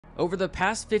Over the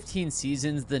past 15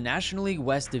 seasons, the National League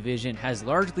West Division has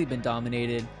largely been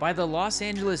dominated by the Los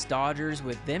Angeles Dodgers,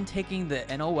 with them taking the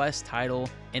NL West title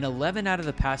in 11 out of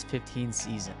the past 15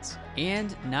 seasons,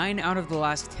 and 9 out of the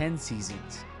last 10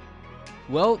 seasons.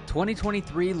 Well,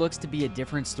 2023 looks to be a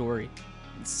different story.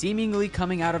 Seemingly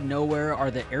coming out of nowhere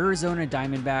are the Arizona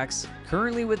Diamondbacks,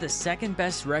 currently with the second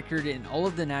best record in all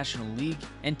of the National League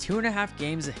and 2.5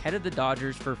 games ahead of the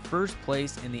Dodgers for first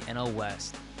place in the NL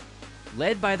West.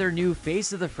 Led by their new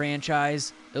face of the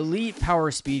franchise, elite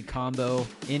power speed combo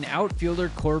in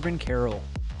outfielder Corbin Carroll.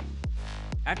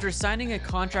 After signing a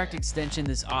contract extension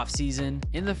this offseason,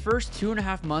 in the first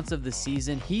 2.5 months of the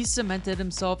season, he cemented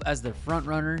himself as the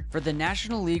frontrunner for the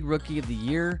National League Rookie of the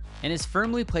Year and has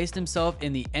firmly placed himself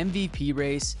in the MVP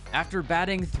race after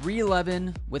batting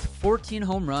 .311 with 14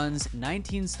 home runs,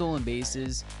 19 stolen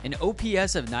bases, an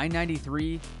OPS of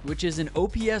 993, which is an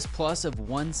OPS plus of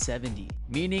 170,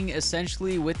 meaning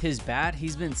essentially with his bat,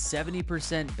 he's been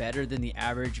 70% better than the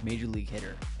average major league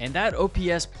hitter. And that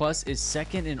OPS plus is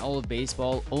second in all of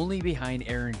baseball, only behind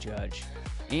Aaron Judge.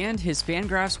 And his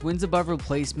Fangraphs wins above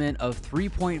replacement of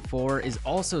 3.4 is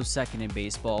also second in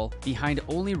baseball, behind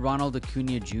only Ronald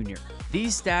Acuna Jr.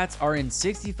 These stats are in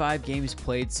 65 games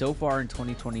played so far in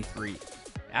 2023.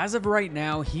 As of right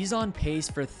now, he's on pace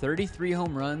for 33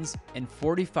 home runs and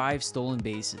 45 stolen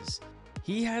bases.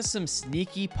 He has some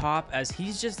sneaky pop as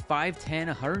he's just 5'10",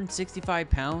 165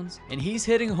 pounds, and he's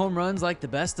hitting home runs like the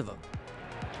best of them.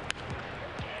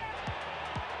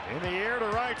 In the air to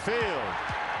right field.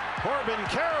 Corbin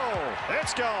Carroll,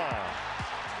 it's gone.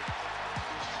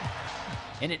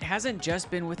 And it hasn't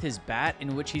just been with his bat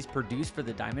in which he's produced for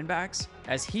the Diamondbacks,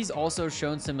 as he's also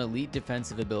shown some elite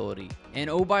defensive ability. And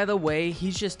oh, by the way,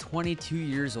 he's just 22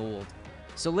 years old.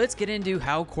 So let's get into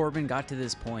how Corbin got to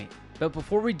this point. But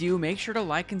before we do, make sure to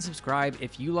like and subscribe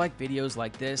if you like videos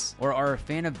like this or are a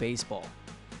fan of baseball.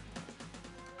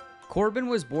 Corbin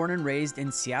was born and raised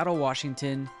in Seattle,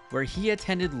 Washington, where he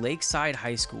attended Lakeside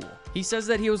High School. He says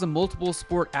that he was a multiple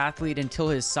sport athlete until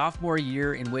his sophomore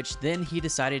year, in which then he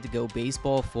decided to go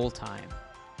baseball full-time.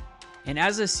 And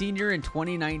as a senior in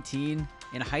 2019,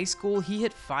 in high school, he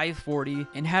hit .540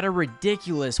 and had a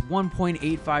ridiculous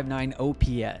 1.859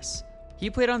 OPS. He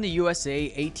played on the USA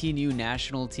 18U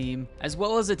national team, as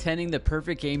well as attending the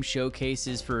Perfect Game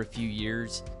showcases for a few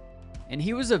years. And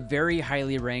he was a very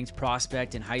highly ranked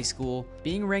prospect in high school,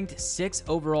 being ranked 6th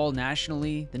overall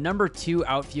nationally, the number 2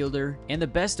 outfielder, and the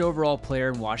best overall player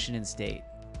in Washington State.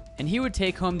 And he would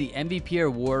take home the MVP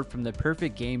award from the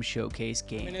Perfect Game Showcase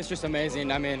game. I mean, it's just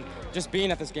amazing. I mean, just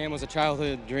being at this game was a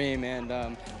childhood dream,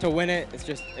 and to win it,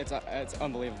 it's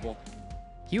unbelievable.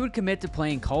 He would commit to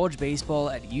playing college baseball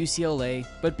at UCLA,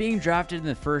 but being drafted in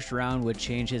the first round would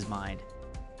change his mind.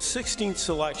 16th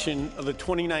selection of the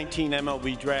 2019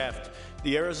 MLB Draft,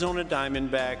 the Arizona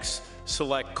Diamondbacks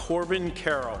select Corbin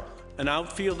Carroll, an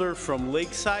outfielder from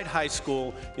Lakeside High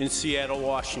School in Seattle,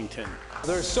 Washington.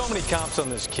 There's so many comps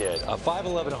on this kid.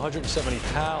 5'11", 170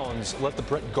 pounds. Let the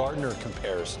Brett Gardner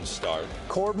comparison start.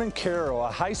 Corbin Carroll,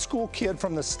 a high school kid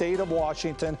from the state of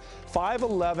Washington,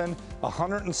 5'11",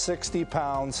 160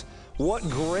 pounds. What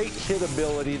great hit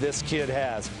ability this kid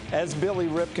has. As Billy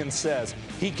Ripken says,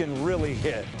 he can really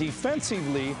hit.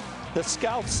 Defensively, the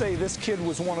scouts say this kid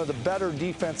was one of the better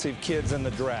defensive kids in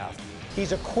the draft.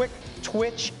 He's a quick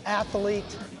twitch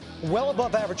athlete, well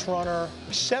above average runner,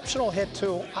 exceptional hit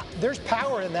too. There's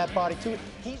power in that body too.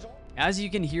 As you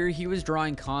can hear, he was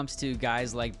drawing comps to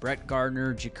guys like Brett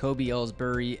Gardner, Jacoby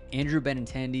Ellsbury, Andrew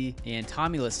Benintendi, and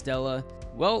Tommy La Stella.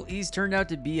 Well, he's turned out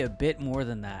to be a bit more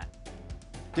than that.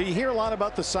 Do you hear a lot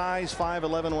about the size,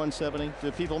 5'11", 170?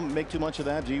 Do people make too much of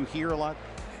that? Do you hear a lot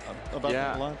about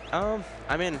that a lot?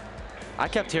 I mean, I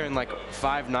kept hearing like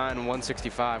 5'9",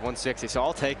 165, 160, so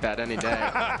I'll take that any day.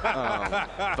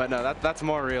 But no, that's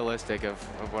more realistic of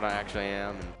what I actually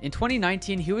am. In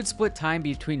 2019, he would split time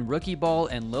between rookie ball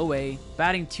and low A,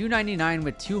 batting .299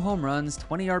 with 2 home runs,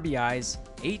 20 RBIs,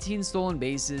 18 stolen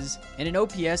bases, and an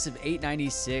OPS of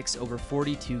 .896 over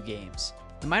 42 games.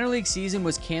 The minor league season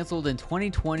was canceled in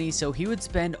 2020, so he would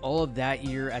spend all of that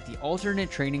year at the alternate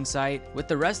training site with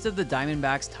the rest of the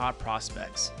Diamondbacks' top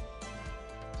prospects.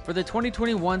 For the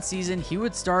 2021 season, he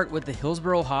would start with the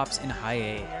Hillsboro Hops in High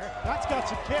A. That's got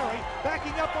some carry,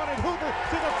 backing up on it, Hoover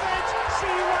to the fence, see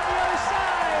you on the other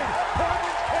side,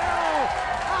 Corbin Carroll,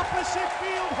 opposite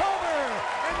field homer,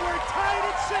 and we're tied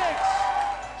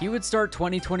at 6. He would start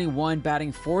 2021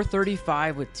 batting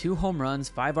 .435 with 2 home runs,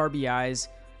 5 RBIs,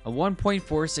 a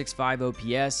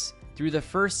 1.465 OPS through the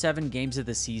first 7 games of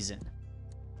the season.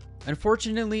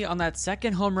 Unfortunately, on that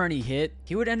second home run he hit,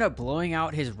 he would end up blowing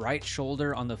out his right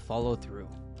shoulder on the follow-through.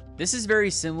 This is very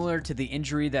similar to the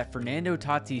injury that Fernando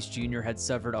Tatis Jr. had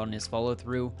suffered on his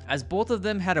follow-through, as both of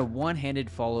them had a one-handed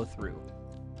follow-through.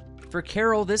 For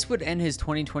Carroll, this would end his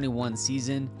 2021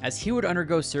 season, as he would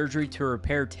undergo surgery to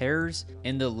repair tears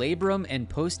in the labrum and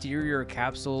posterior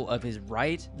capsule of his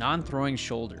right non-throwing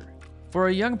shoulder. For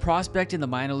a young prospect in the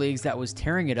minor leagues that was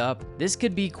tearing it up, this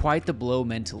could be quite the blow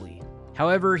mentally.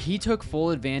 However, he took full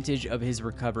advantage of his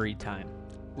recovery time.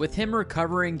 With him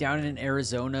recovering down in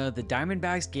Arizona, the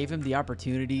Diamondbacks gave him the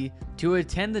opportunity to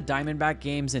attend the Diamondback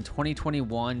games in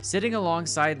 2021, sitting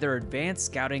alongside their advanced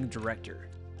scouting director.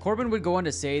 Corbin would go on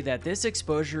to say that this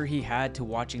exposure he had to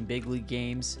watching big league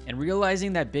games and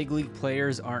realizing that big league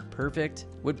players aren't perfect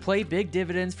would play big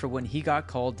dividends for when he got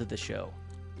called to the show.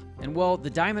 And well,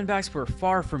 the Diamondbacks were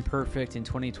far from perfect in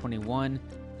 2021,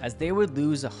 as they would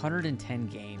lose 110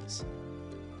 games.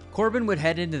 Corbin would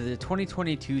head into the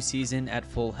 2022 season at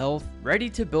full health, ready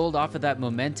to build off of that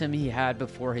momentum he had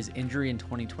before his injury in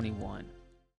 2021.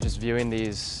 Just viewing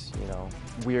these,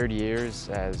 weird years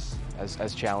as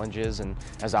challenges and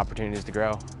as opportunities to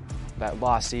grow. That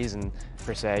last season,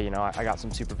 per se, I got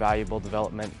some super valuable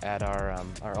development at our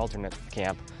alternate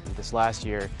camp. This last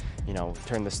year,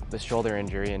 turned this shoulder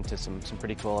injury into some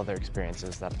pretty cool other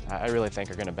experiences that I really think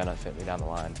are going to benefit me down the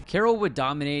line. Carroll would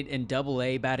dominate in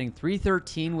Double-A, batting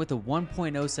 .313 with a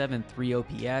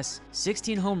 1.073 OPS,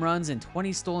 16 home runs, and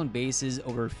 20 stolen bases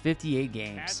over 58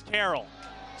 games. As Carroll.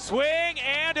 Swing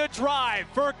and a drive.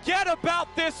 Forget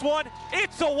about this one.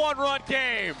 It's a one-run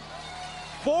game.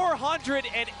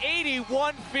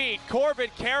 481 feet. Corbin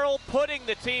Carroll putting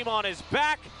the team on his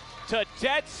back to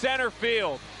dead center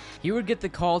field. He would get the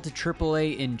call to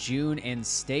AAA in June and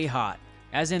stay hot.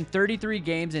 As in 33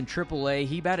 games in AAA,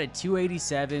 he batted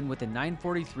 .287 with a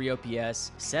 .943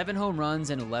 OPS, 7 home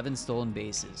runs, and 11 stolen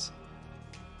bases.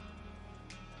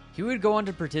 He would go on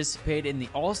to participate in the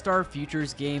All-Star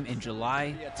Futures game in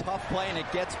July. A tough play, and it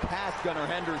gets past Gunnar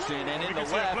Henderson and in the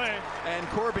left. And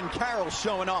Corbin Carroll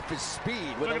showing off his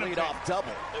speed with a leadoff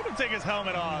double. Look at him take his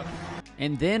helmet off.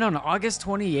 And then on August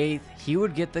 28th, he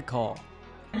would get the call.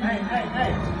 Hey.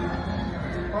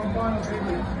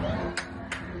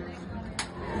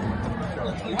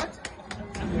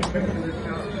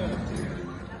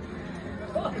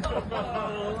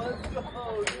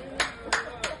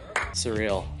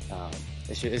 Surreal.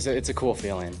 It's a cool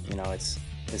feeling.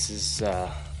 This is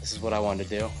what I wanted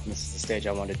to do. This is the stage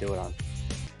I wanted to do it on.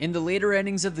 In the later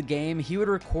innings of the game, he would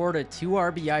record a 2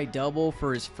 RBI double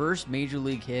for his first major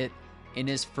league hit in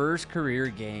his first career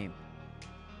game.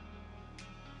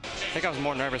 I think I was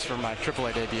more nervous for my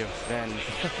AAA debut than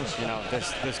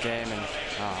this game, and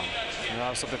that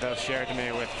was something that was shared to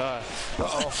me with.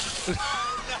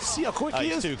 See how quick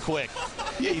he is? He's too quick.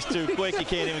 He's too quick. You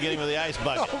can't even get him with the ice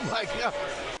bucket. Oh my God.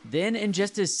 Then in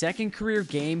just his second career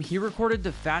game, he recorded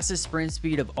the fastest sprint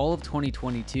speed of all of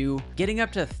 2022, getting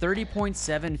up to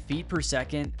 30.7 feet per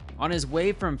second on his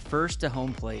way from first to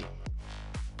home plate.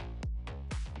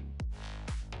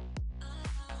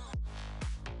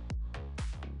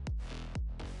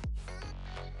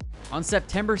 On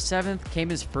September 7th came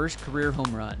his first career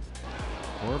home run.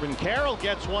 Corbin Carroll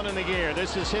gets one in the gear.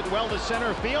 This is hit well to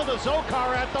center field. A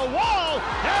Zokar at the wall,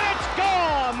 and it's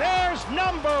gone. There's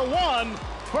number one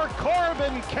for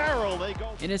Corbin Carroll. They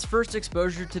go. In his first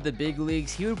exposure to the big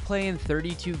leagues, he would play in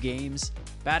 32 games,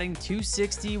 batting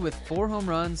 .260 with 4 home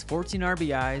runs, 14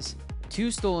 RBIs,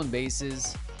 2 stolen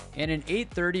bases, and an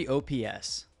 .830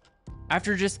 OPS.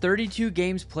 After just 32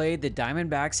 games played, the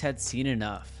Diamondbacks had seen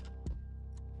enough.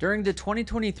 During the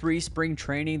 2023 spring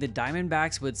training, the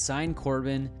Diamondbacks would sign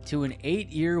Corbin to an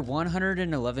 8-year,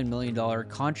 $111 million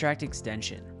contract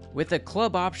extension, with a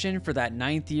club option for that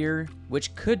 9th year,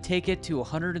 which could take it to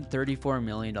 $134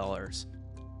 million.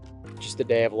 Just a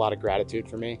day of a lot of gratitude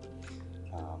for me.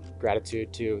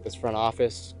 Gratitude to this front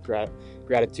office,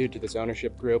 gratitude to this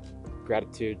ownership group,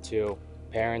 gratitude to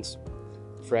parents,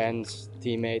 friends,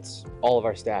 teammates, all of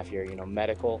our staff here,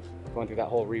 medical, going through that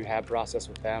whole rehab process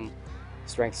with them.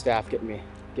 Strength staff getting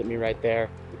me right there.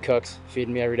 The cooks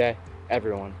feeding me every day.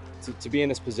 Everyone. To be in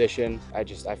this position, I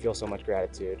feel so much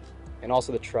gratitude, and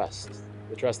also the trust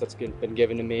that's been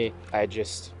given to me. I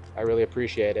really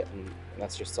appreciate it, and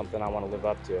that's just something I want to live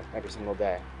up to every single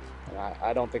day. And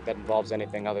I don't think that involves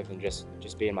anything other than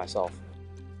just being myself.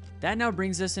 That now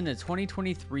brings us into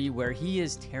 2023, where he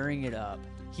is tearing it up.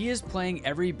 He is playing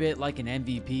every bit like an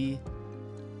MVP.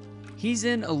 He's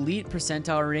in elite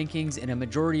percentile rankings in a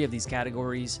majority of these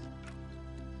categories.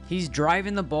 He's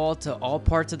driving the ball to all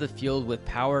parts of the field with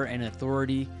power and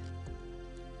authority.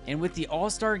 And with the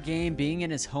All-Star game being in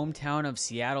his hometown of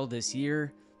Seattle this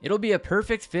year, It'll be a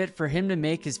perfect fit for him to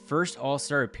make his first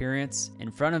All-Star appearance in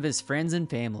front of his friends and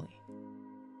family.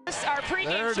 Our pregame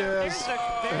there it is.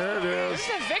 There it is. This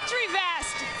is a victory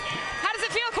vest. How does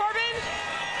it feel, Corbin?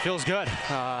 Feels good.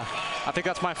 I think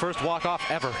that's my first walk-off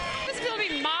ever. How does it feel to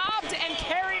be mobbed and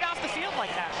carried off the field like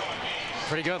that?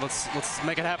 Pretty good. Let's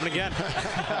make it happen again.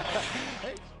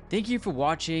 Thank you for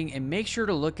watching, and make sure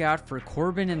to look out for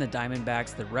Corbin and the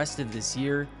Diamondbacks the rest of this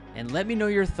year, and let me know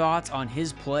your thoughts on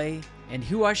his play and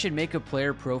who I should make a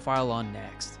player profile on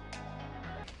next.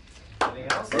 All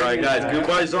right, guys,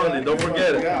 goodbyes only. Don't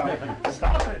forget it.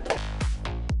 Stop it.